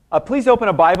Please open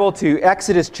a Bible to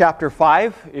Exodus chapter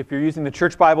 5. If you're using the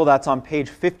church Bible, that's on page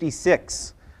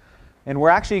 56. And we're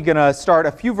actually going to start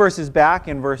a few verses back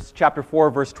in chapter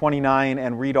 4, verse 29,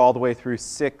 and read all the way through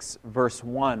 6, verse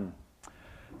 1.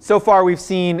 So far, we've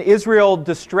seen Israel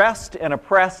distressed and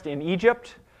oppressed in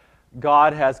Egypt.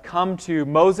 God has come to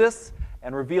Moses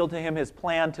and revealed to him his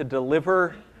plan to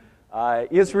deliver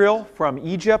Israel from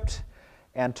Egypt,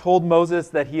 and told Moses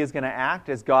that he is going to act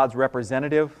as God's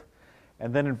representative.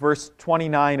 And then in verse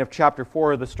 29 of chapter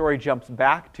 4, the story jumps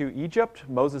back to Egypt.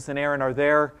 Moses and Aaron are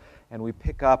there, and we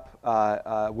pick up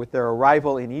with their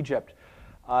arrival in Egypt.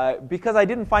 Because I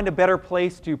didn't find a better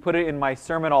place to put it in my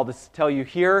sermon, I'll just tell you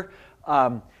here.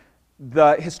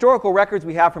 The historical records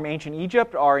we have from ancient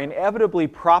Egypt are inevitably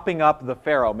propping up the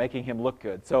Pharaoh, making him look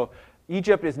good. So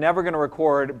Egypt is never going to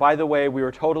record, by the way, we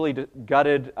were totally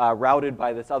gutted, routed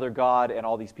by this other god, and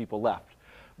all these people left.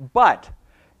 But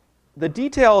the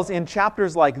details in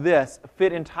chapters like this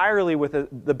fit entirely with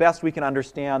the best we can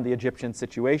understand the Egyptian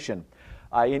situation.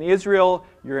 In Israel,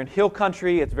 you're in hill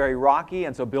country, it's very rocky,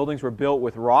 and so buildings were built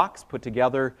with rocks put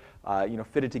together,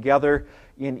 fitted together.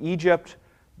 In Egypt,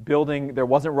 there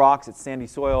wasn't rocks, it's sandy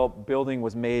soil. Building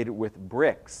was made with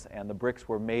bricks, and the bricks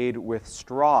were made with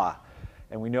straw.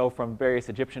 And we know from various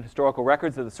Egyptian historical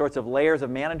records that the sorts of layers of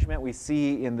management we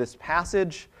see in this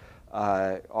passage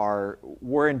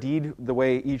were indeed the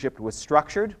way Egypt was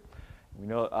structured. We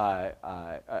know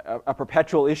a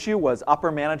perpetual issue was upper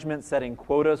management setting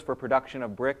quotas for production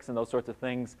of bricks and those sorts of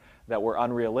things that were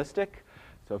unrealistic.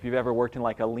 So if you've ever worked in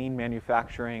like a lean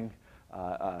manufacturing,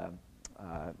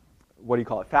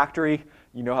 factory,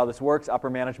 you know how this works. Upper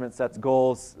management sets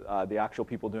goals. The actual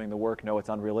people doing the work know it's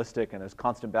unrealistic, and there's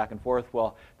constant back and forth.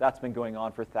 Well, that's been going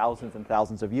on for thousands and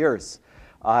thousands of years.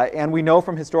 And we know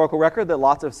from historical record that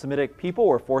lots of Semitic people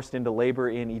were forced into labor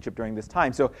in Egypt during this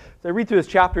time. So as I read through this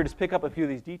chapter, just pick up a few of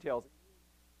these details.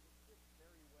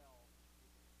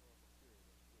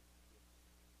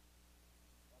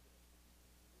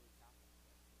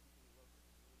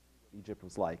 Egypt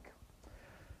was like.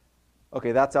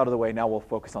 Okay, that's out of the way. Now we'll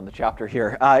focus on the chapter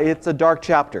here. It's a dark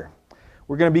chapter.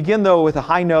 We're going to begin, though, with a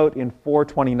high note in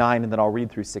 4:29, and then I'll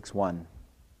read through 6:1.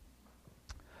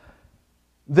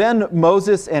 Then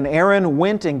Moses and Aaron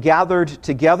went and gathered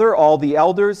together all the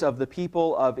elders of the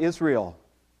people of Israel.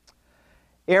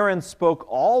 Aaron spoke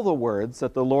all the words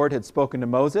that the Lord had spoken to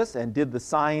Moses and did the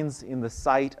signs in the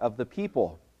sight of the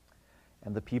people.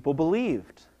 And the people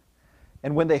believed.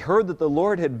 And when they heard that the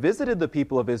Lord had visited the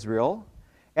people of Israel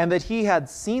and that he had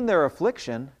seen their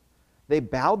affliction, they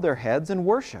bowed their heads and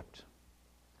worshipped.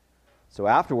 So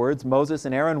afterwards Moses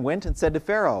and Aaron went and said to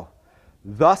Pharaoh,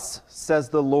 "Thus says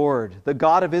the Lord, the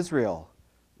God of Israel,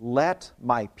 let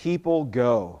my people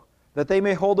go, that they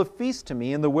may hold a feast to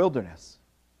me in the wilderness."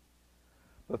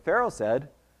 But Pharaoh said,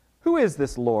 "Who is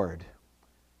this Lord,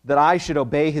 that I should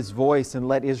obey his voice and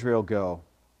let Israel go?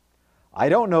 I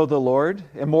don't know the Lord,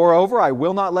 and moreover, I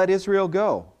will not let Israel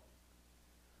go."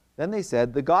 Then they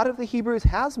said, "The God of the Hebrews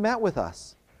has met with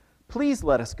us. Please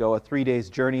let us go a 3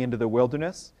 days' journey into the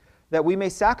wilderness, that we may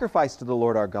sacrifice to the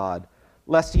Lord our God,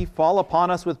 lest he fall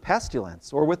upon us with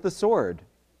pestilence or with the sword."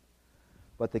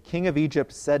 But the king of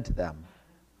Egypt said to them,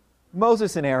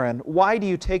 "Moses and Aaron, why do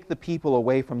you take the people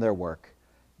away from their work?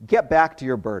 Get back to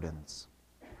your burdens."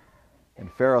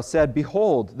 And Pharaoh said,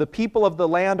 "Behold, the people of the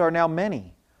land are now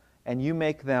many, and you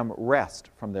make them rest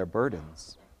from their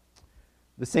burdens."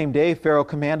 The same day Pharaoh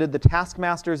commanded the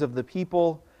taskmasters of the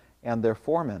people and their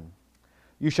foremen,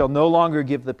 "You shall no longer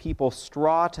give the people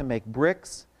straw to make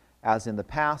bricks, as in the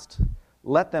past.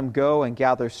 Let them go and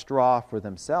gather straw for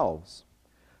themselves.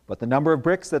 But the number of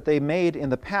bricks that they made in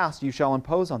the past you shall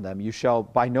impose on them. You shall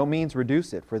by no means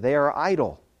reduce it, for they are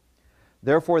idle."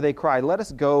 Therefore they cried, "Let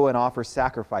us go and offer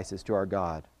sacrifices to our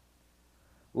God.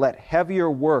 Let heavier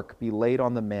work be laid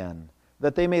on the men,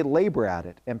 that they may labor at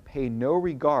it and pay no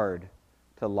regard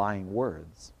to lying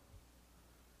words."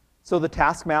 So the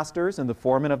taskmasters and the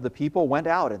foremen of the people went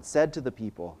out and said to the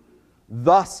people,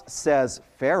 "Thus says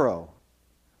Pharaoh,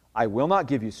 I will not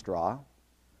give you straw.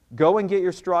 Go and get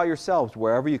your straw yourselves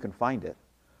wherever you can find it,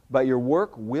 but your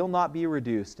work will not be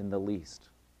reduced in the least."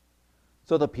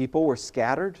 So the people were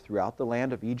scattered throughout the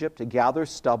land of Egypt to gather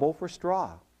stubble for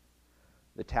straw.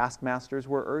 The taskmasters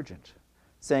were urgent,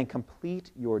 saying,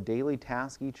 "Complete your daily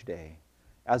task each day,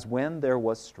 as when there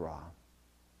was straw."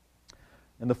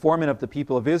 And the foremen of the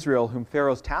people of Israel, whom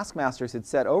Pharaoh's taskmasters had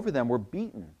set over them, were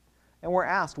beaten and were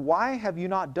asked, "Why have you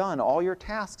not done all your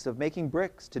tasks of making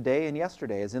bricks today and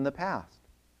yesterday as in the past?"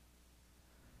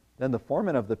 Then the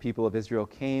foreman of the people of Israel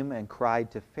came and cried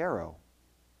to Pharaoh,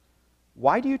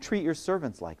 "Why do you treat your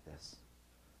servants like this?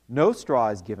 No straw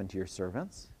is given to your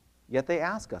servants, Yet they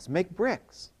ask us, 'Make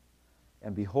bricks.'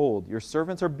 And behold, your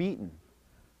servants are beaten,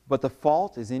 but the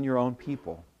fault is in your own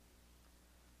people."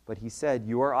 But he said,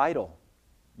 "You are idle.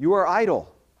 You are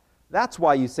idle. That's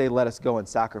why you say, 'Let us go and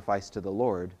sacrifice to the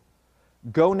Lord.'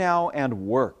 Go now and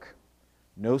work.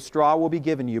 No straw will be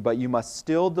given you, but you must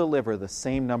still deliver the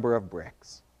same number of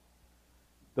bricks."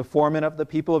 The foremen of the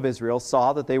people of Israel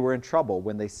saw that they were in trouble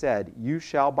when they said, "You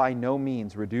shall by no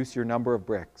means reduce your number of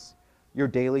bricks, your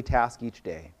daily task each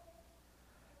day."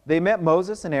 They met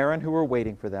Moses and Aaron, who were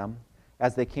waiting for them,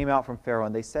 as they came out from Pharaoh,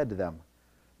 and they said to them,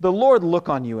 "The Lord look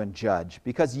on you and judge,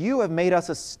 because you have made us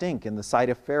a stink in the sight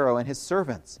of Pharaoh and his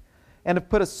servants, and have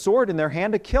put a sword in their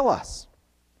hand to kill us."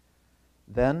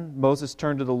 Then Moses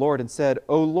turned to the Lord and said,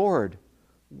 "O Lord,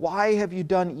 why have you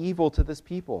done evil to this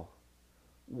people?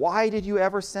 Why did you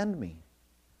ever send me?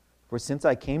 For since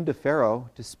I came to Pharaoh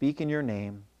to speak in your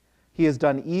name, he has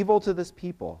done evil to this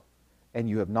people, and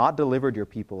you have not delivered your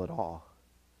people at all."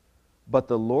 But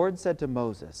the Lord said to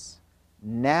Moses,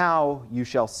 "Now you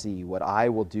shall see what I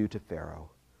will do to Pharaoh.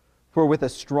 For with a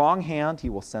strong hand he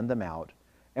will send them out,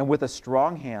 and with a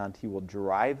strong hand he will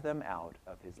drive them out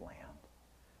of his land."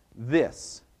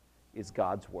 This is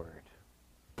God's word.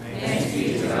 Thanks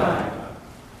be to God.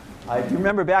 If you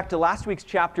remember back to last week's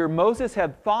chapter, Moses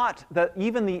had thought that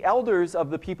even the elders of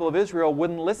the people of Israel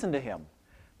wouldn't listen to him.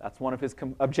 That's one of his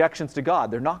objections to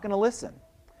God. They're not going to listen.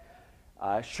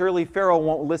 Surely Pharaoh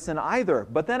won't listen either.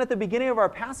 But then at the beginning of our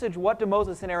passage, what do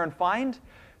Moses and Aaron find?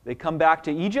 They come back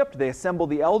to Egypt, they assemble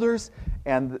the elders,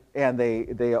 and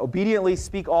they obediently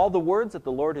speak all the words that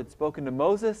the Lord had spoken to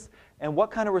Moses. And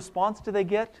what kind of response do they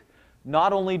get?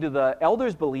 Not only do the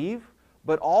elders believe,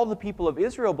 but all the people of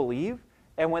Israel believe.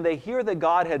 And when they hear that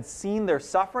God had seen their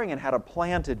suffering and had a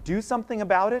plan to do something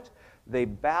about it, they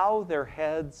bow their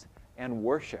heads and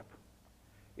worship.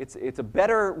 It's a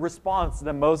better response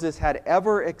than Moses had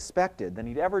ever expected, than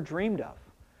he'd ever dreamed of.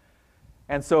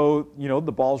 And so,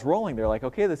 the ball's rolling. They're like,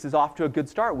 okay, this is off to a good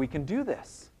start. We can do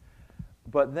this.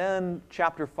 But then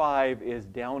chapter 5 is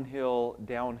downhill,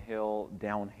 downhill,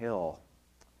 downhill.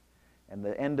 And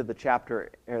the end of the chapter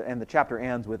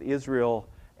ends with Israel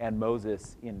and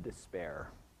Moses in despair.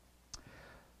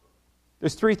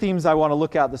 There's 3 themes I want to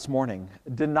look at this morning.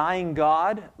 Denying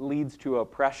God leads to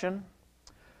oppression.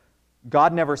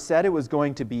 God never said it was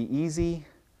going to be easy.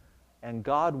 And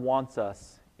God wants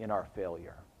us in our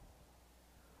failure.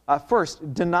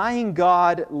 First, denying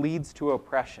God leads to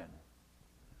oppression.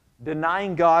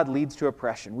 Denying God leads to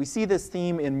oppression. We see this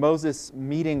theme in Moses'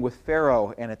 meeting with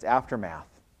Pharaoh and its aftermath.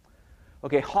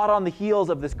 Okay, hot on the heels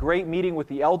of this great meeting with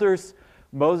the elders,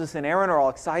 Moses and Aaron are all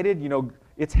excited.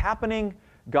 It's happening.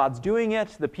 God's doing it.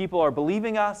 The people are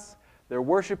believing us. They're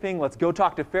worshiping. Let's go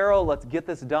talk to Pharaoh. Let's get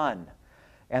this done.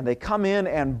 And they come in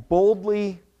and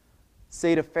boldly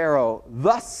say to Pharaoh,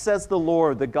 "Thus says the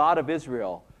Lord, the God of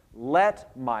Israel,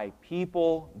 let my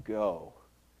people go."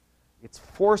 It's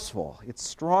forceful. It's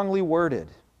strongly worded,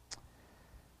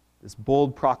 this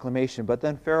bold proclamation. But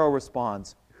then Pharaoh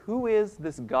responds, "Who is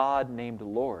this God named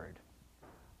Lord?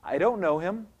 I don't know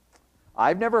him.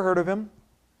 I've never heard of him.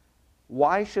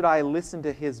 Why should I listen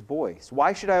to his voice?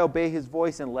 Why should I obey his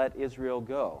voice and let Israel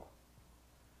go?"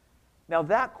 Now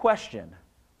that question,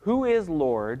 who is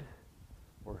Lord,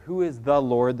 or who is the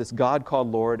Lord, this God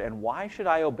called Lord, and why should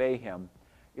I obey him,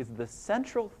 is the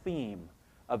central theme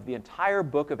of the entire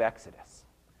book of Exodus.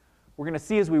 We're going to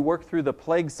see as we work through the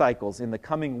plague cycles in the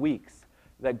coming weeks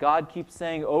that God keeps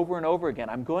saying over and over again,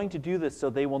 "I'm going to do this so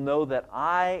they will know that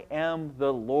I am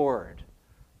the Lord,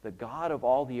 the God of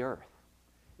all the earth."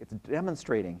 It's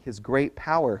demonstrating his great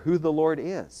power, who the Lord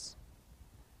is.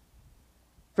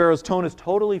 Pharaoh's tone is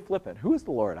totally flippant. Who is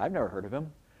the Lord? I've never heard of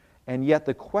him. And yet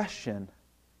the question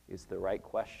is the right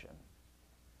question.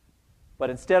 But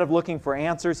instead of looking for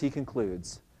answers, he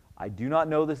concludes, "I do not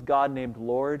know this God named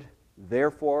Lord,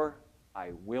 therefore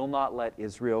I will not let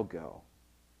Israel go."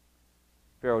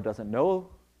 Pharaoh doesn't know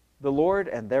the Lord,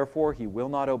 and therefore he will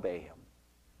not obey him.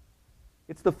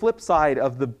 It's the flip side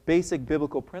of the basic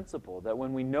biblical principle that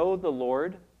when we know the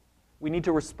Lord, we need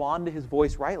to respond to his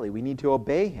voice rightly. We need to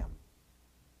obey him.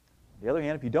 On the other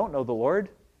hand, if you don't know the Lord,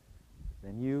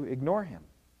 then you ignore him.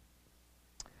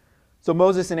 So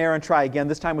Moses and Aaron try again,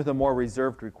 this time with a more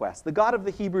reserved request. "The God of the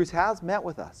Hebrews has met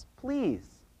with us.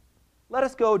 Please, let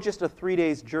us go just a 3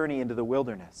 days' journey into the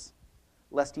wilderness,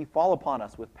 lest he fall upon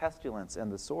us with pestilence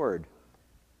and the sword."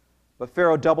 But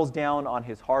Pharaoh doubles down on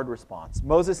his hard response.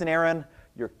 "Moses and Aaron,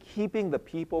 you're keeping the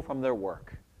people from their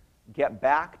work. Get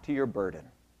back to your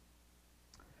burden."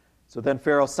 So then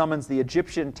Pharaoh summons the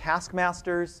Egyptian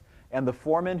taskmasters and the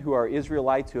foremen, who are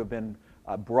Israelites who have been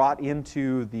brought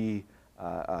into the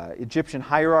Egyptian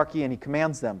hierarchy, and he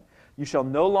commands them, You shall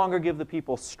no longer give the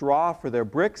people straw for their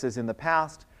bricks as in the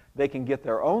past. They can get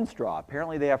their own straw.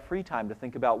 Apparently they have free time to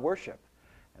think about worship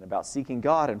and about seeking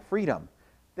God and freedom.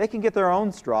 They can get their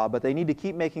own straw, but they need to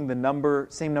keep making the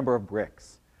same number of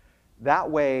bricks. That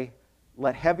way,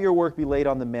 let heavier work be laid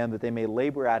on the men that they may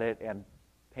labor at it and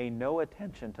pay no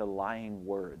attention to lying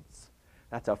words.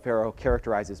 That's how Pharaoh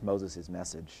characterizes Moses'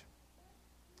 message.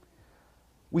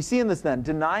 We see in this then,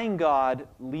 denying God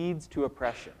leads to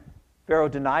oppression. Pharaoh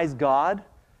denies God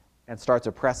and starts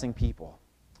oppressing people.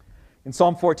 In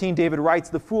Psalm 14, David writes,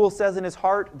 "The fool says in his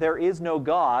heart, 'There is no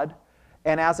God,'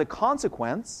 and as a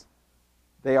consequence,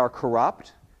 they are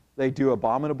corrupt, they do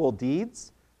abominable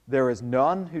deeds, there is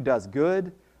none who does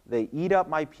good, they eat up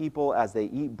my people as they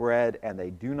eat bread, and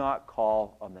they do not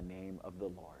call on the name of the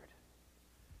Lord."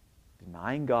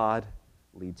 Denying God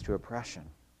leads to oppression.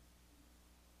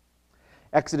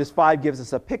 Exodus 5 gives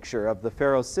us a picture of the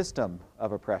Pharaoh's system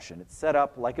of oppression. It's set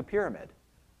up like a pyramid.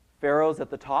 Pharaoh's at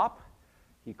the top.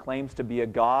 He claims to be a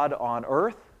god on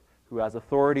earth who has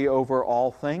authority over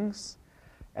all things.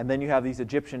 And then you have these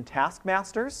Egyptian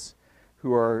taskmasters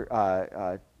who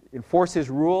enforce his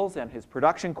rules and his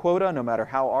production quota, no matter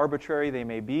how arbitrary they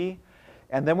may be.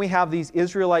 And then we have these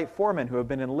Israelite foremen who have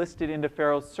been enlisted into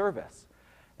Pharaoh's service.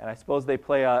 And I suppose they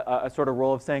play a sort of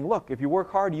role of saying, look, if you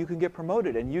work hard, you can get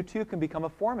promoted, and you too can become a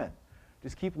foreman.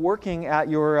 Just keep working at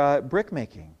your brick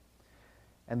making.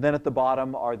 And then at the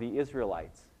bottom are the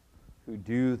Israelites who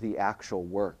do the actual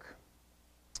work.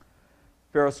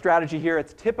 Pharaoh's strategy here,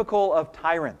 it's typical of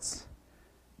tyrants.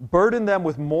 Burden them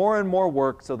with more and more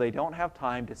work so they don't have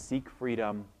time to seek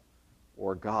freedom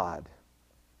or God.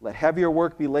 Let heavier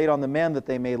work be laid on the men that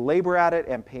they may labor at it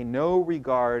and pay no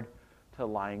regard to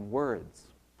lying words.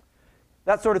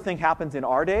 That sort of thing happens in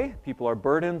our day. People are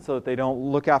burdened so that they don't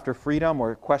look after freedom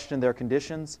or question their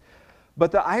conditions.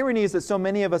 But the irony is that so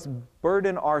many of us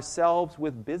burden ourselves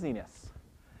with busyness.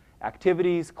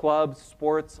 Activities, clubs,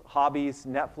 sports, hobbies,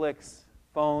 Netflix,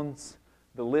 phones,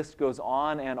 the list goes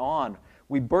on and on.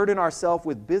 We burden ourselves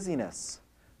with busyness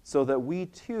so that we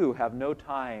too have no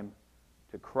time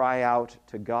to cry out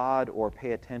to God or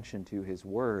pay attention to His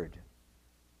Word.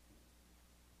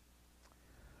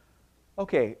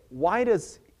 Okay, why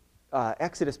does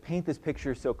Exodus paint this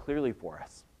picture so clearly for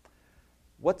us?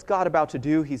 What's God about to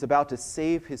do? He's about to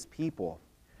save His people.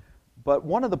 But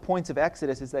one of the points of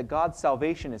Exodus is that God's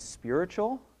salvation is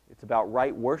spiritual. It's about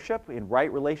right worship, in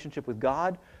right relationship with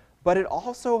God. But it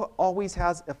also always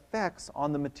has effects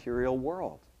on the material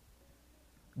world.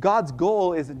 God's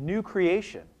goal is new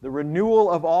creation, the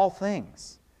renewal of all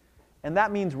things. And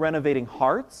that means renovating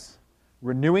hearts,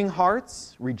 renewing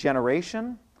hearts,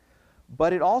 regeneration.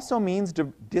 But it also means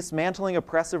dismantling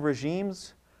oppressive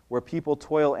regimes where people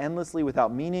toil endlessly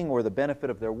without meaning or the benefit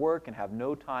of their work and have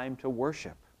no time to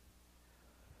worship.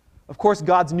 Of course,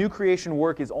 God's new creation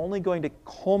work is only going to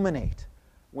culminate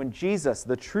when Jesus,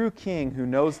 the true King who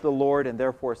knows the Lord and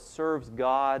therefore serves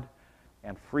God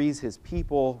and frees His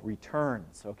people,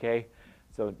 returns. Okay?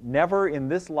 So never in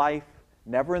this life,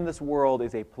 never in this world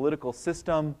is a political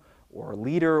system or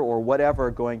leader or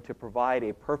whatever going to provide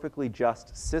a perfectly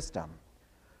just system.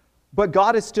 But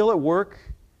God is still at work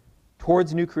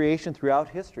towards new creation throughout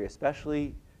history,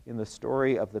 especially in the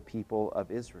story of the people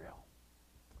of Israel.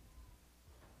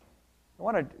 I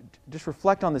want to just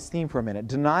reflect on this theme for a minute.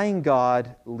 Denying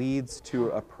God leads to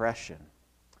oppression.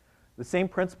 The same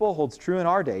principle holds true in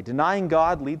our day. Denying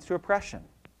God leads to oppression.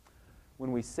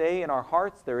 When we say in our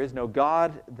hearts there is no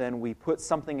God, then we put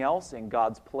something else in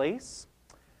God's place,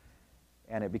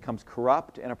 and it becomes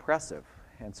corrupt and oppressive.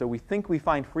 And so we think we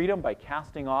find freedom by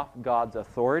casting off God's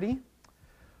authority,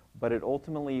 but it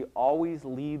ultimately always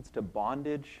leads to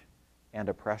bondage and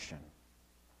oppression.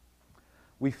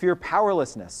 We fear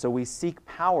powerlessness, so we seek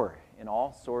power in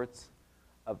all sorts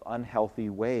of unhealthy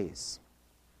ways.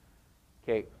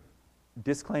 Okay,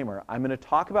 disclaimer, I'm going to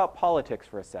talk about politics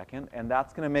for a second, and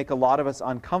that's going to make a lot of us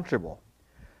uncomfortable.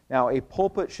 Now, a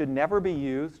pulpit should never be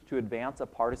used to advance a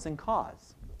partisan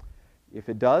cause. If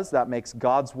it does, that makes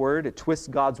God's word, it twists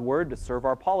God's word to serve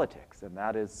our politics, and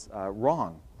that is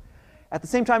wrong. At the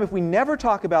same time, if we never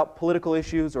talk about political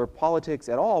issues or politics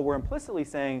at all, we're implicitly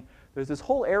saying there's this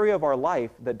whole area of our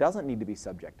life that doesn't need to be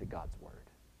subject to God's word.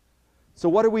 So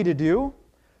what are we to do?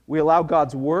 We allow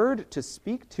God's word to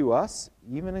speak to us,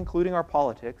 even including our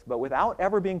politics, but without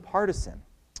ever being partisan.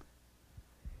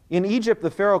 In Egypt, the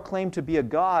Pharaoh claimed to be a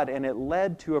god, and it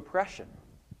led to oppression.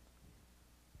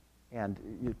 And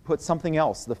you put something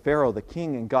else, the Pharaoh, the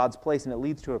king, in God's place, and it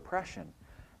leads to oppression.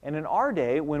 And in our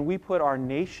day, when we put our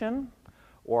nation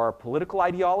or our political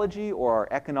ideology or our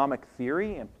economic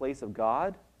theory in place of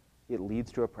God, it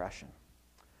leads to oppression.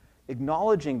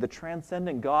 acknowledging the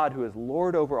transcendent God who is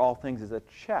Lord over all things is a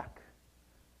check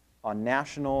on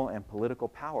national and political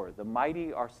power. The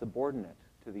mighty are subordinate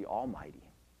to the Almighty,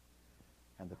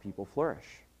 and the people flourish.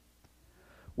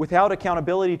 Without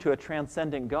accountability to a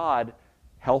transcendent God,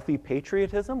 healthy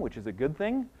patriotism, which is a good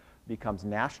thing, becomes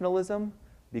nationalism,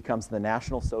 becomes the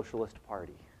National Socialist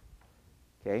Party.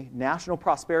 Okay? National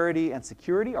prosperity and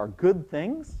security are good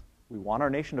things. We want our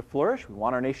nation to flourish. We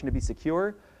want our nation to be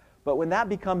secure. But when that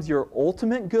becomes your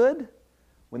ultimate good,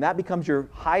 when that becomes your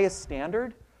highest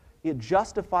standard, it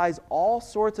justifies all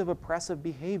sorts of oppressive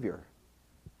behavior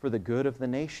for the good of the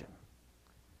nation.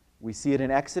 We see it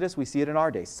in Exodus. We see it in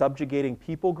our day. Subjugating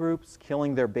people groups,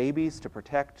 killing their babies to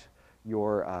protect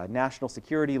your national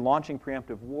security, launching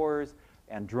preemptive wars,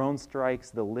 and drone strikes.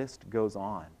 The list goes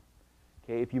on.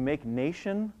 Okay, if you make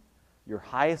nation your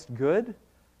highest good,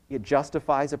 it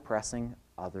justifies oppressing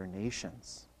other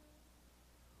nations.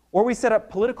 Or we set up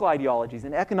political ideologies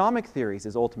and economic theories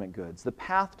as ultimate goods, the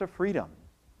path to freedom.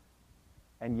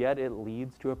 And yet it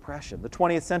leads to oppression. The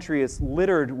 20th century is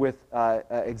littered with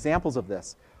examples of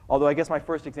this. Although I guess my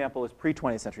first example is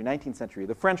pre-20th century, 19th century.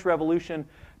 The French Revolution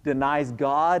denies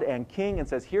God and king and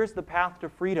says, here's the path to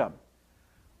freedom.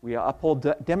 We uphold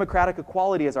democratic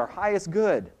equality as our highest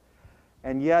good.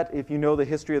 And yet, if you know the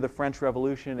history of the French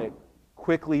Revolution, it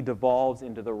quickly devolves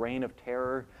into the reign of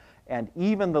terror. And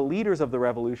even the leaders of the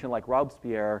revolution, like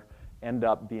Robespierre, end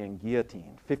up being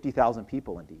guillotined. 50,000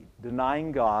 people, indeed.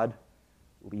 Denying God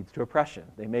leads to oppression.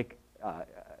 They make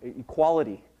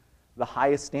equality the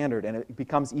highest standard, and it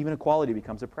becomes, even equality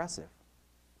becomes oppressive.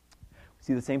 We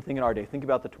see the same thing in our day. Think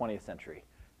about the 20th century.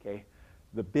 Okay?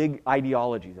 The big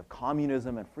ideologies of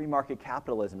communism and free market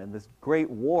capitalism and this great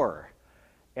war.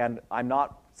 And I'm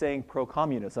not saying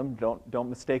pro-communism, don't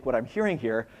mistake what I'm hearing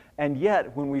here. And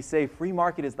yet, when we say free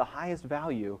market is the highest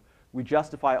value, we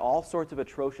justify all sorts of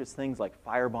atrocious things like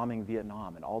firebombing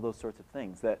Vietnam and all those sorts of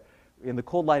things that in the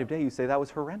cold light of day you say that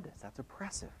was horrendous, that's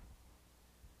oppressive.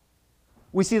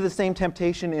 We see the same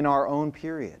temptation in our own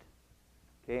period.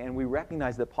 Okay? And we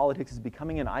recognize that politics is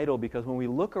becoming an idol because when we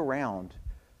look around,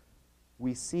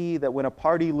 we see that when a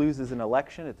party loses an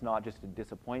election, it's not just a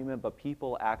disappointment, but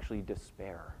people actually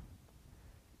despair.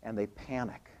 And they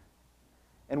panic.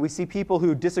 And we see people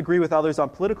who disagree with others on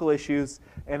political issues,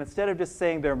 and instead of just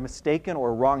saying they're mistaken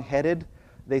or wrong-headed,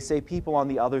 they say people on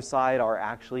the other side are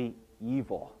actually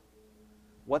evil.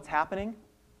 What's happening?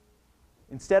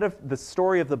 Instead of the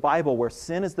story of the Bible where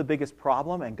sin is the biggest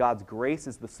problem and God's grace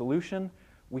is the solution,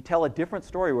 we tell a different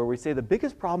story where we say the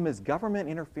biggest problem is government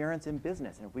interference in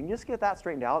business. And if we can just get that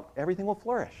straightened out, everything will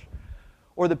flourish.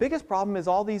 Or the biggest problem is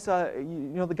all these,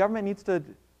 the government needs to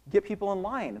get people in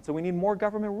line. And so we need more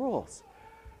government rules.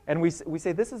 And we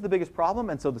say this is the biggest problem,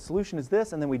 and so the solution is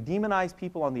this. And then we demonize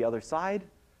people on the other side.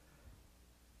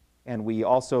 And we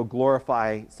also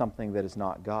glorify something that is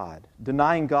not God.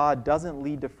 Denying God doesn't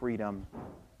lead to freedom,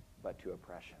 but to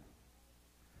oppression.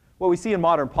 What we see in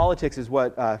modern politics is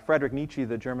what Friedrich Nietzsche,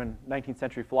 the German 19th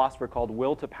century philosopher, called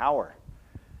will to power.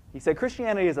 He said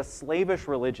Christianity is a slavish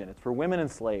religion. It's for women and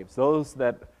slaves, those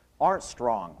that aren't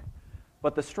strong.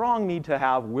 But the strong need to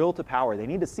have will to power. They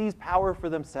need to seize power for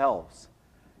themselves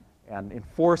and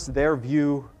enforce their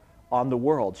view on the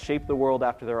world, shape the world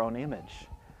after their own image.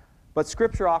 But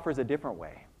Scripture offers a different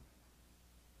way.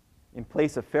 In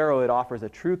place of Pharaoh, it offers a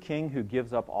true king who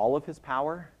gives up all of his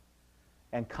power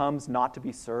and comes not to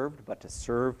be served, but to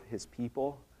serve his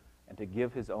people and to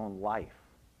give his own life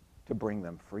to bring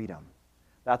them freedom.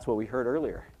 That's what we heard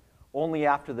earlier. Only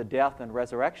after the death and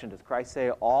resurrection does Christ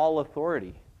say, all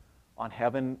authority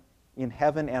in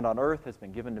heaven and on earth has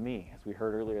been given to me, as we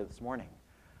heard earlier this morning.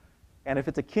 And if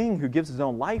it's a king who gives his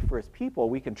own life for his people,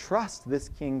 we can trust this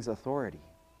king's authority.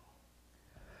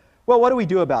 Well, what do we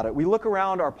do about it? We look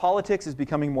around, our politics is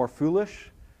becoming more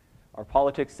foolish. Our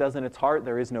politics says in its heart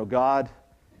there is no God.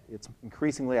 It's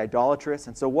increasingly idolatrous.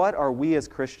 And so what are we as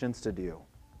Christians to do?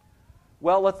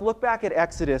 Well, let's look back at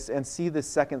Exodus and see this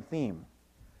second theme.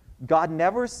 God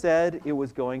never said it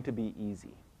was going to be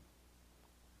easy.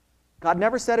 God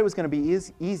never said it was going to be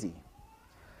easy.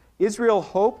 Israel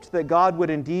hoped that God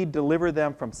would indeed deliver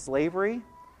them from slavery,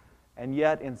 and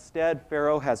yet instead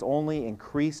Pharaoh has only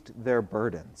increased their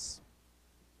burdens.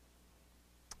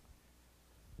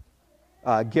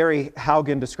 Gary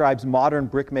Haugen describes modern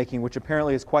brickmaking, which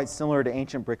apparently is quite similar to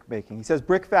ancient brickmaking. He says,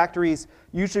 brick factories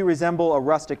usually resemble a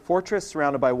rustic fortress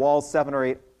surrounded by walls 7 or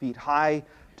 8 feet high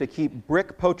to keep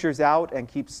brick poachers out and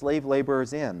keep slave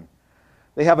laborers in.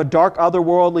 They have a dark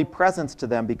otherworldly presence to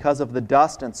them because of the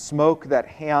dust and smoke that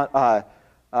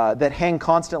hang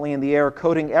constantly in the air,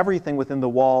 coating everything within the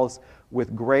walls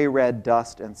with gray-red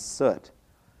dust and soot.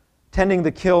 Tending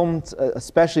the kilns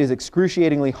especially is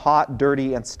excruciatingly hot,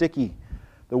 dirty, and sticky.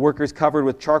 The workers covered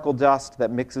with charcoal dust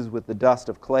that mixes with the dust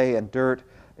of clay and dirt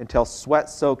until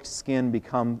sweat-soaked skin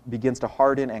begins to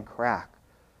harden and crack.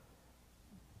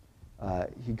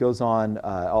 He goes on,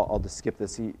 I'll just skip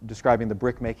this, describing the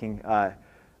brick making.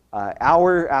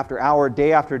 Hour after hour,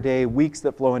 day after day, weeks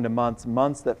that flow into months,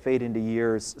 months that fade into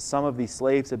years. Some of these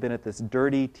slaves have been at this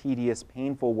dirty, tedious,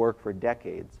 painful work for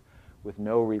decades with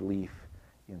no relief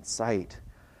in sight.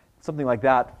 Something like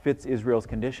that fits Israel's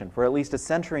condition. For at least a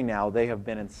century now, they have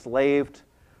been enslaved,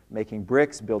 making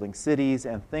bricks, building cities,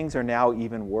 and things are now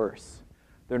even worse.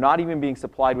 They're not even being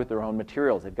supplied with their own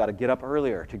materials. They've got to get up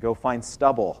earlier to go find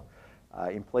stubble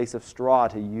in place of straw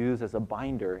to use as a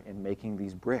binder in making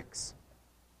these bricks.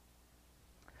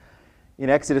 In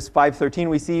Exodus 5:13,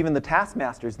 we see even the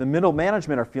taskmasters, the middle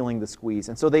management, are feeling the squeeze.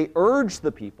 And so they urge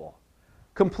the people,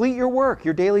 complete your work,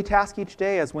 your daily task each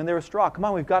day as when there is straw. Come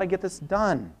on, we've got to get this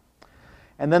done.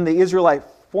 And then the Israelite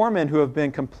foremen who have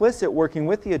been complicit working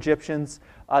with the Egyptians,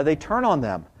 they turn on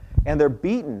them and they're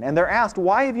beaten. And they're asked,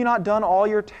 why have you not done all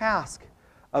your task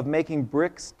of making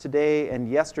bricks today and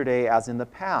yesterday as in the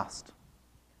past?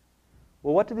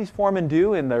 Well, what do these foremen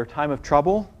do in their time of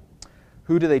trouble?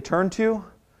 Who do they turn to?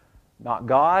 Not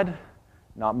God,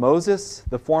 not Moses.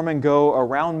 The foremen go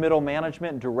around middle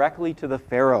management directly to the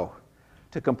Pharaoh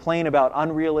to complain about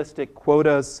unrealistic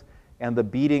quotas and the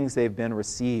beatings they've been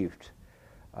received.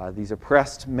 These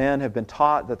oppressed men have been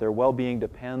taught that their well-being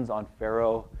depends on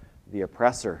Pharaoh, the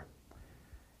oppressor.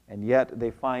 And yet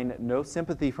they find no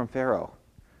sympathy from Pharaoh.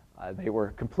 They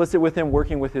were complicit with him,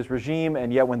 working with his regime,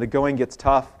 and yet when the going gets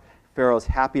tough, Pharaoh's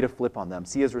happy to flip on them.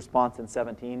 See his response in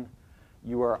 17?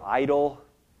 You are idle.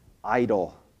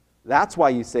 That's why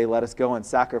you say, let us go and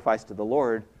sacrifice to the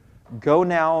Lord. Go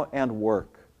now and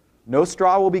work. No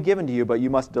straw will be given to you, but you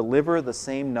must deliver the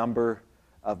same number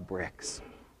of bricks.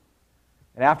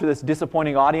 And after this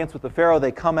disappointing audience with the Pharaoh,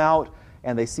 they come out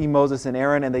and they see Moses and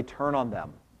Aaron and they turn on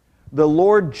them. The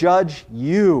Lord judge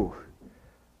you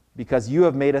because you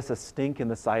have made us a stink in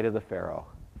the sight of the Pharaoh.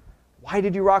 Why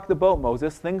did you rock the boat,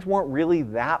 Moses? Things weren't really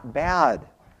that bad.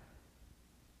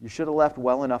 You should have left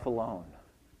well enough alone.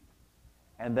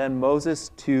 And then Moses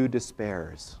too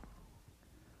despairs.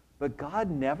 But God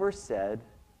never said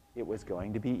it was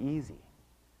going to be easy.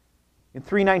 In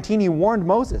 3:19, he warned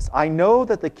Moses, I know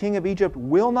that the king of Egypt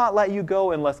will not let you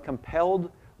go unless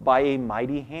compelled by a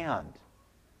mighty hand.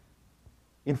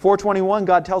 In 4:21,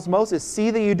 God tells Moses, see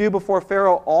that you do before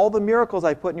Pharaoh all the miracles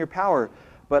I put in your power,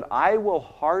 but I will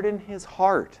harden his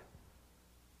heart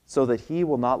so that he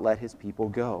will not let his people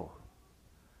go.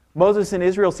 Moses and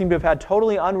Israel seem to have had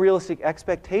totally unrealistic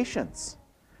expectations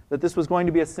that this was going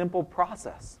to be a simple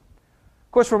process.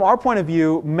 Of course, from our point of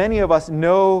view, many of us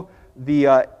know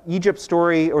the Egypt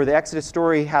story or the Exodus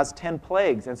story has 10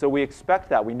 plagues, and so we expect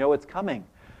that. We know it's coming.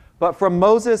 But from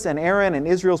Moses and Aaron and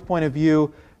Israel's point of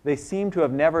view, they seem to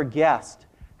have never guessed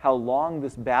how long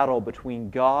this battle between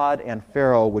God and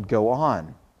Pharaoh would go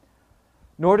on.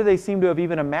 Nor do they seem to have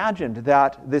even imagined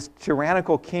that this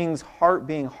tyrannical king's heart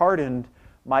being hardened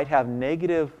might have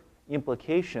negative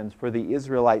implications for the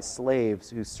Israelite slaves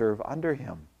who serve under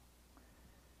him.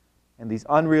 And these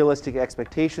unrealistic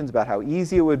expectations about how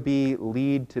easy it would be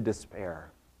lead to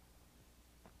despair.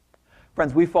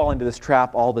 Friends, we fall into this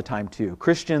trap all the time too.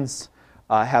 Christians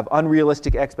have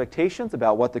unrealistic expectations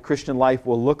about what the Christian life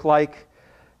will look like,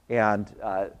 and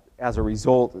as a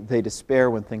result, they despair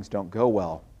when things don't go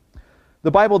well.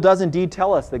 The Bible does indeed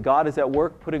tell us that God is at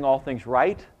work putting all things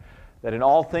right, that in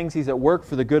all things he's at work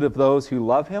for the good of those who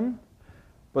love him.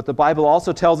 But the Bible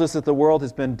also tells us that the world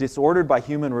has been disordered by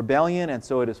human rebellion, and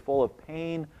so it is full of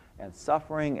pain and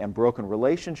suffering and broken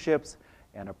relationships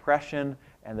and oppression,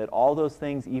 and that all those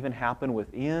things even happen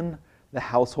within the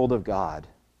household of God.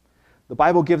 The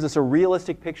Bible gives us a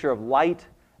realistic picture of light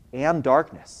and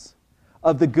darkness,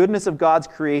 of the goodness of God's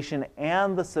creation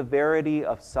and the severity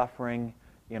of suffering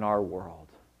in our world.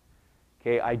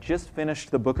 Okay, I just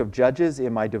finished the book of Judges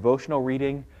in my devotional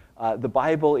reading. The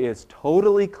Bible is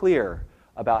totally clear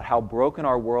about how broken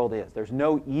our world is. There's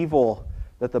no evil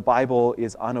that the Bible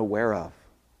is unaware of.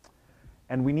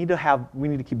 And we need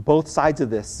to keep both sides of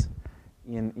this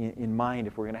in mind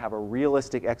if we're going to have a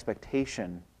realistic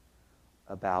expectation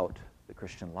about the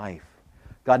Christian life.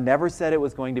 God never said it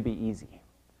was going to be easy.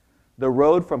 The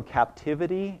road from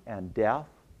captivity and death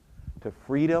to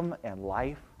freedom and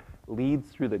life leads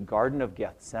through the Garden of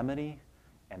Gethsemane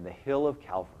and the hill of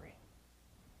Calvary.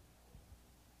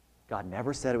 God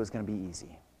never said it was going to be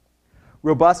easy.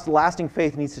 Robust, lasting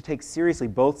faith needs to take seriously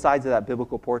both sides of that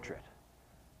biblical portrait.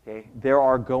 Okay? There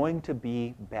are going to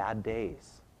be bad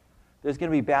days. There's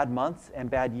going to be bad months and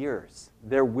bad years.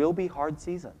 There will be hard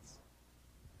seasons.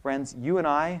 Friends, you and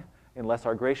I, unless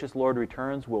our gracious Lord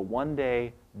returns, will one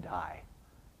day die.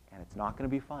 And it's not going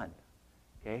to be fun.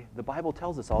 Okay? The Bible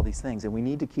tells us all these things, and we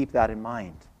need to keep that in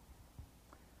mind.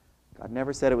 God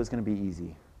never said it was going to be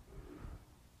easy.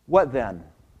 What then?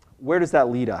 Where does that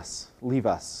leave us?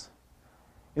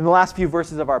 In the last few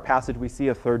verses of our passage, we see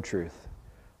a third truth.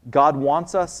 God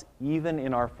wants us even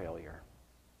in our failure.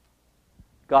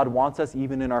 God wants us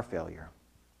even in our failure.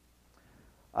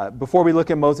 Before we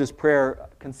look at Moses' prayer,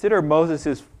 consider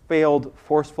Moses' failed,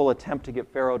 forceful attempt to get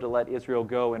Pharaoh to let Israel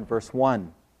go in verse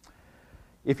 1.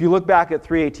 If you look back at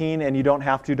 3:18, and you don't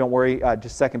have to, don't worry, just a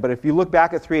second, but if you look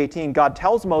back at 3:18, God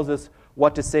tells Moses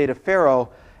what to say to Pharaoh,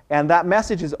 and that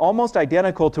message is almost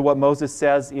identical to what Moses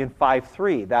says in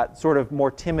 5:3, that sort of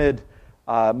more timid,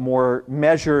 more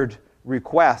measured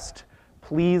request.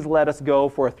 Please let us go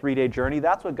for a 3-day journey.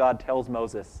 That's what God tells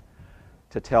Moses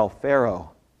to tell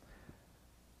Pharaoh.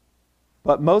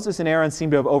 But Moses and Aaron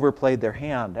seem to have overplayed their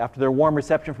hand. After their warm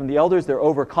reception from the elders, they're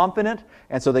overconfident,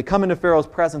 and so they come into Pharaoh's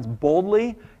presence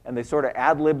boldly, and they sort of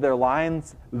ad-lib their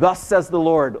lines. Thus says the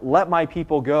Lord, let my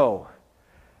people go.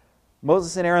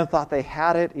 Moses and Aaron thought they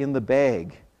had it in the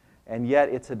bag, and yet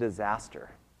it's a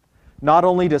disaster. Not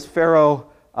only does Pharaoh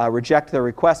reject their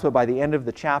request, but by the end of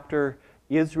the chapter,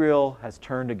 Israel has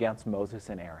turned against Moses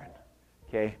and Aaron.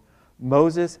 Okay?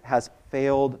 Moses has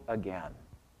failed again.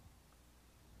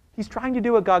 He's trying to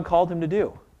do what God called him to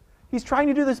do. He's trying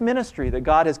to do this ministry that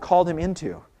God has called him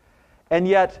into. And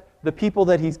yet, the people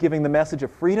that he's giving the message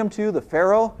of freedom to, the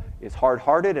Pharaoh, is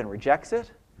hard-hearted and rejects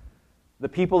it. The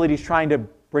people that he's trying to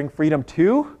bring freedom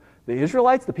to, the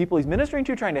Israelites, the people he's ministering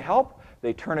to, trying to help,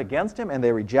 they turn against him and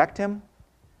they reject him.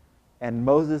 And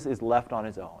Moses is left on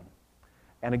his own.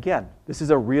 And again, this is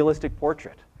a realistic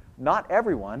portrait. Not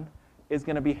everyone is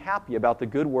going to be happy about the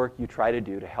good work you try to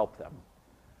do to help them.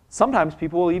 Sometimes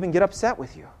people will even get upset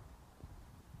with you.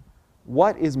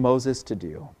 What is Moses to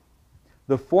do?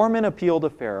 The foremen appeal to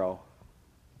Pharaoh,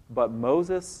 but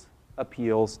Moses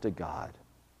appeals to God.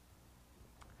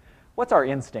 What's our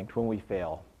instinct when we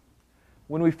fail?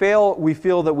 When we fail, we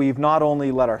feel that we've not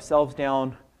only let ourselves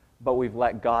down, but we've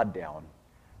let God down.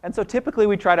 And so typically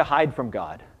we try to hide from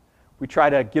God. We try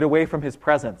to get away from his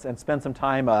presence and spend some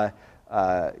time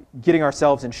getting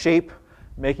ourselves in shape,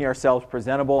 making ourselves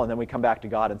presentable, and then we come back to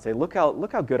God and say, look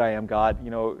how good I am, God,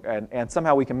 and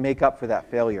somehow we can make up for that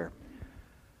failure.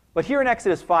 But here in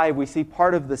Exodus 5, we see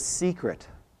part of the secret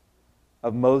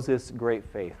of Moses' great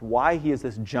faith, why he is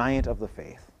this giant of the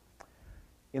faith.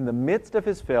 In the midst of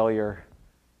his failure,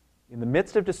 in the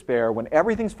midst of despair, when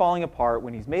everything's falling apart,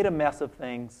 when he's made a mess of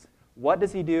things, what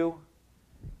does he do?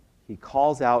 He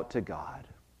calls out to God.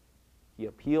 He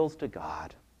appeals to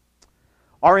God.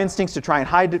 Our instincts to try and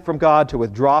hide it from God, to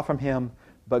withdraw from him,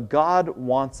 but God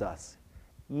wants us,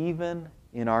 even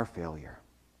in our failure.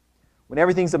 When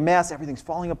everything's a mess, everything's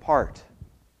falling apart.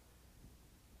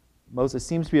 Moses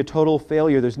seems to be a total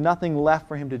failure. There's nothing left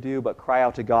for him to do but cry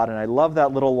out to God. And I love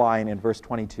that little line in verse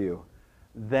 22.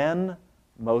 Then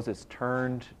Moses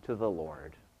turned to the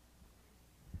Lord.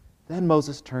 Then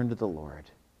Moses turned to the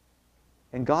Lord.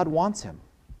 And God wants him.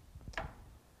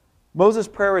 Moses'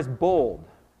 prayer is bold.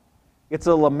 It's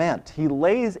a lament. He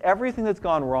lays everything that's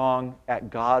gone wrong at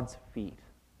God's feet.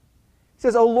 He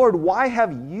says, "Oh Lord, why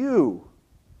have you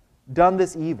done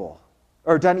this evil,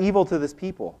 or done evil to this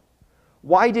people?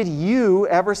 Why did you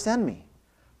ever send me?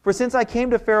 For since I came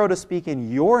to Pharaoh to speak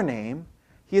in your name,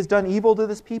 he has done evil to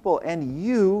this people, and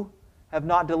you have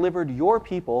not delivered your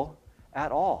people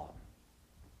at all."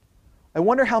 I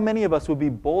wonder how many of us would be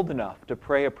bold enough to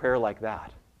pray a prayer like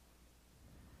that.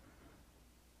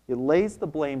 It lays the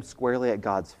blame squarely at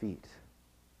God's feet.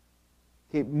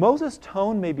 Okay, Moses'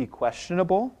 tone may be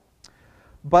questionable,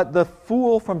 but the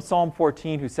fool from Psalm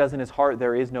 14 who says in his heart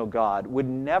there is no God would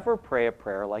never pray a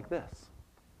prayer like this.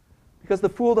 Because the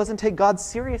fool doesn't take God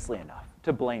seriously enough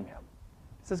to blame him.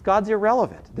 He says God's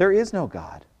irrelevant. There is no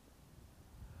God.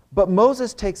 But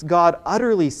Moses takes God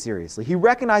utterly seriously. He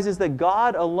recognizes that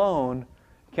God alone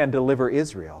can deliver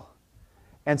Israel.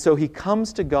 And so he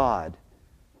comes to God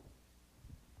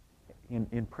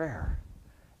in prayer.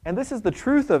 And this is the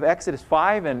truth of Exodus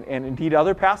 5 and indeed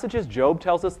other passages. Job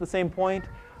tells us the same point.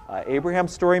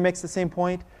 Abraham's story makes the same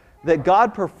point. That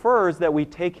God prefers that we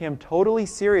take him totally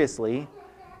seriously,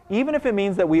 even if it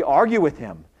means that we argue with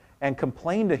him and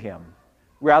complain to him,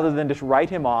 rather than just write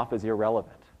him off as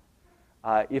irrelevant.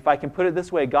 If I can put it this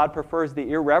way, God prefers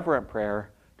the irreverent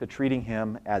prayer to treating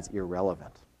him as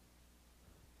irrelevant.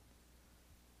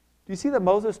 Do you see that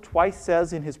Moses twice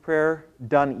says in his prayer,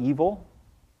 done evil?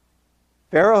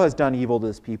 Pharaoh has done evil to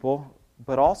his people.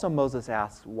 But also Moses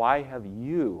asks, why have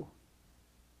you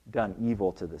done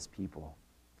evil to this people?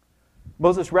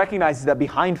 Moses recognizes that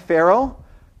behind Pharaoh,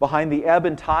 behind the ebb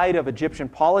and tide of Egyptian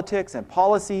politics and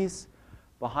policies,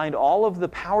 behind all of the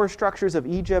power structures of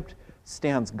Egypt,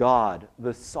 stands God,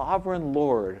 the sovereign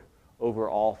Lord over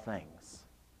all things.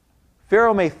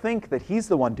 Pharaoh may think that he's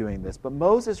the one doing this, but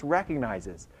Moses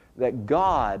recognizes that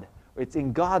God, it's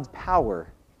in God's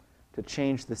power to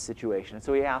change the situation. And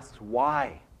so he asks,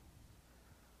 why?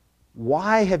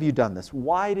 Why have you done this?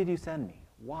 Why did you send me?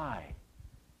 Why?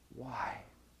 Why?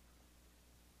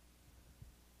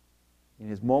 In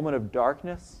his moment of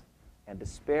darkness and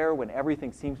despair, when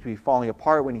everything seems to be falling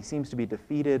apart, when he seems to be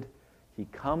defeated, he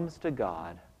comes to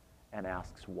God and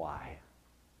asks why.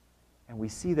 And we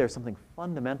see there's something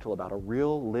fundamental about a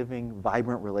real, living,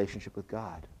 vibrant relationship with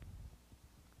God.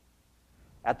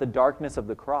 At the darkness of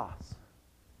the cross,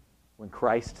 when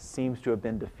Christ seems to have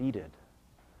been defeated,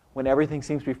 when everything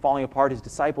seems to be falling apart, his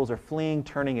disciples are fleeing,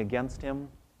 turning against him,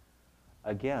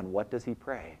 again, what does he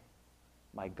pray?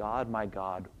 My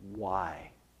God,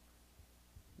 why?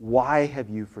 Why have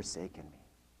you forsaken me?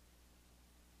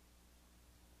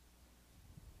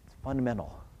 It's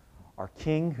fundamental. Our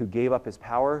King, who gave up his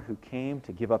power, who came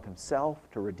to give up himself,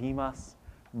 to redeem us,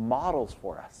 models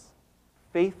for us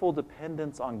faithful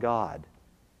dependence on God,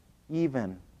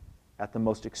 even at the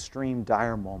most extreme,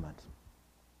 dire moment.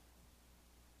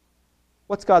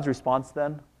 What's God's response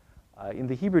then? In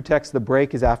the Hebrew text, the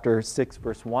break is after 6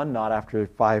 verse 1, not after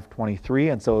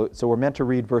 5:23, and so we're meant to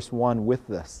read verse 1 with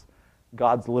this,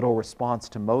 God's little response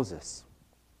to Moses.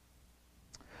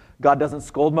 God doesn't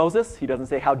scold Moses. He doesn't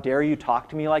say, how dare you talk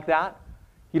to me like that?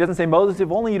 He doesn't say, Moses, if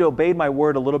only you'd obeyed my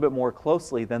word a little bit more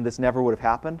closely, then this never would have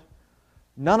happened.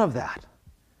 None of that.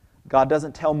 God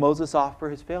doesn't tell Moses off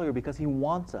for his failure because he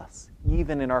wants us,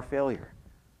 even in our failure.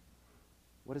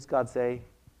 What does God say?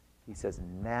 He says,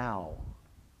 now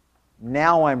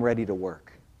I'm ready to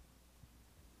work.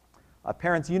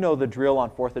 Parents, you know the drill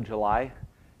on 4th of July.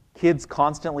 Kids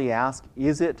constantly ask,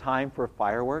 is it time for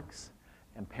fireworks?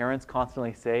 And parents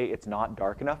constantly say, it's not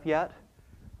dark enough yet.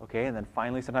 Okay, and then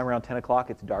finally, sometime around 10 o'clock,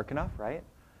 it's dark enough, right?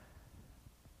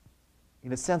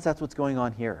 In a sense, that's what's going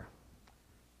on here.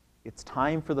 It's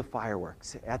time for the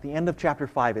fireworks. At the end of chapter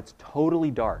 5, it's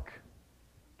totally dark.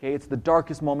 Okay, it's the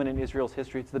darkest moment in Israel's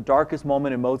history. It's the darkest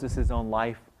moment in Moses' own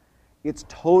life. It's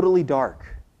totally dark.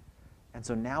 And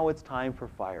so now it's time for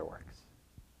fireworks.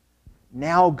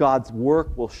 Now God's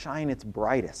work will shine its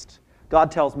brightest.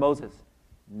 God tells Moses,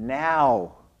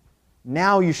 now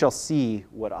you shall see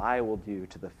what I will do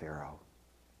to the Pharaoh.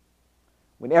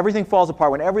 When everything falls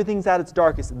apart, when everything's at its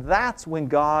darkest, that's when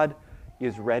God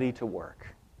is ready to work.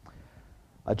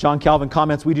 John Calvin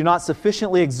comments, we do not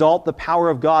sufficiently exalt the power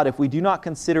of God if we do not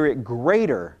consider it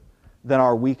greater than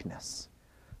our weakness.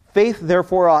 Faith,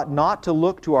 therefore, ought not to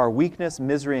look to our weakness,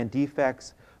 misery, and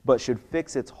defects, but should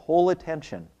fix its whole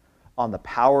attention on the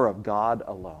power of God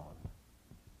alone.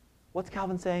 What's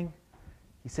Calvin saying?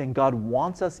 He's saying God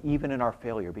wants us even in our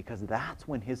failure because that's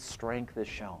when his strength is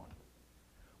shown.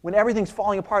 When everything's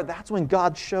falling apart, that's when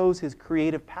God shows his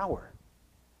creative power.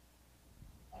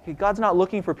 Okay, God's not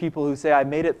looking for people who say, I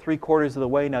made it 3/4 of the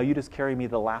way, now you just carry me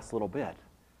the last little bit.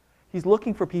 He's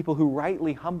looking for people who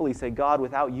rightly, humbly say, God,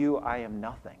 without you, I am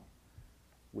nothing.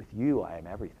 With you, I am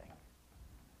everything.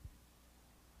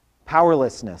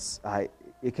 Powerlessness,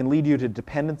 it can lead you to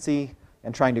dependency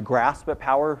and trying to grasp at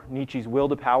power, Nietzsche's will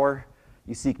to power.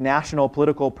 You seek national,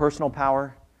 political, personal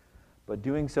power, but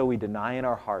doing so we deny in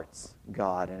our hearts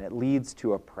God, and it leads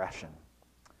to oppression.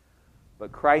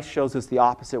 But Christ shows us the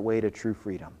opposite way to true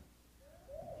freedom.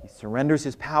 He surrenders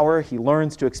his power, he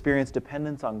learns to experience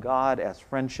dependence on God as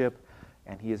friendship,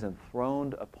 and he is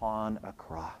enthroned upon a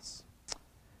cross.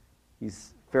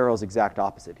 He's Pharaoh's exact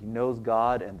opposite. He knows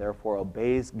God and therefore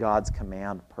obeys God's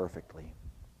command perfectly.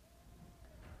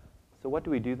 So what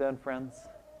do we do then, friends?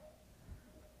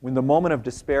 When the moment of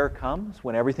despair comes,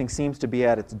 when everything seems to be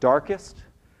at its darkest,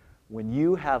 when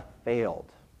you have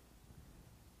failed,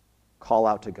 call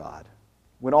out to God.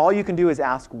 When all you can do is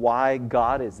ask why,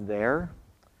 God is there,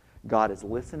 God is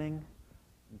listening,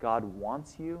 God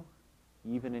wants you,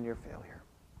 even in your failure.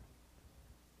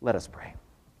 Let us pray.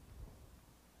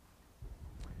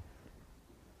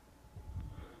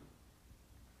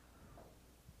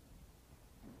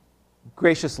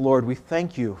 Gracious Lord, we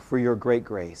thank you for your great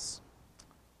grace.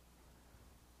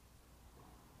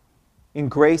 In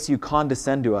grace, you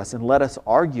condescend to us and let us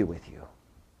argue with you.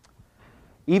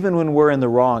 Even when we're in the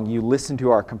wrong, you listen to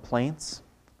our complaints.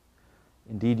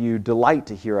 Indeed, you delight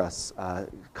to hear us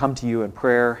come to you in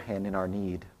prayer and in our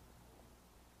need.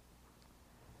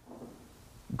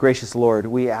 Gracious Lord,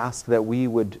 we ask that we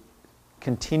would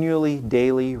continually,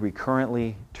 daily,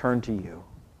 recurrently turn to you.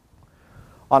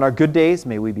 On our good days,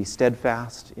 may we be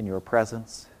steadfast in your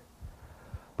presence.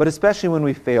 But especially when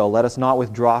we fail, let us not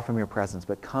withdraw from your presence,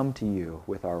 but come to you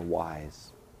with our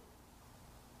whys.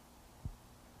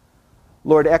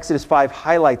 Lord, Exodus 5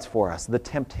 highlights for us the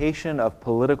temptation of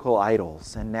political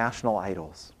idols and national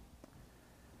idols.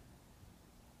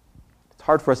 It's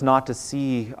hard for us not to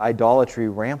see idolatry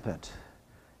rampant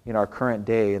in our current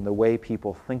day in the way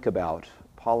people think about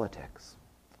politics.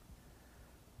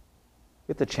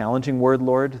 It's a challenging word,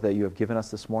 Lord, that you have given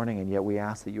us this morning, and yet we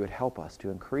ask that you would help us to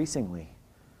increasingly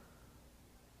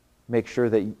make sure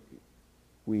that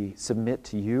we submit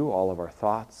to you all of our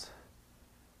thoughts,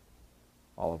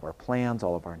 all of our plans,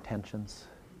 all of our intentions.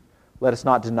 Let us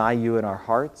not deny you in our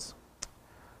hearts.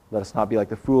 Let us not be like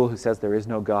the fool who says there is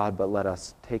no God, but let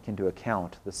us take into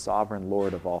account the sovereign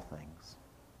Lord of all things.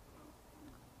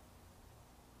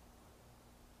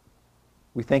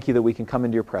 We thank you that we can come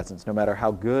into your presence, no matter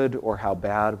how good or how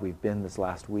bad we've been this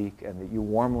last week, and that you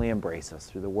warmly embrace us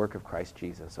through the work of Christ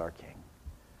Jesus, our King.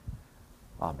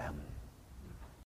 Amen.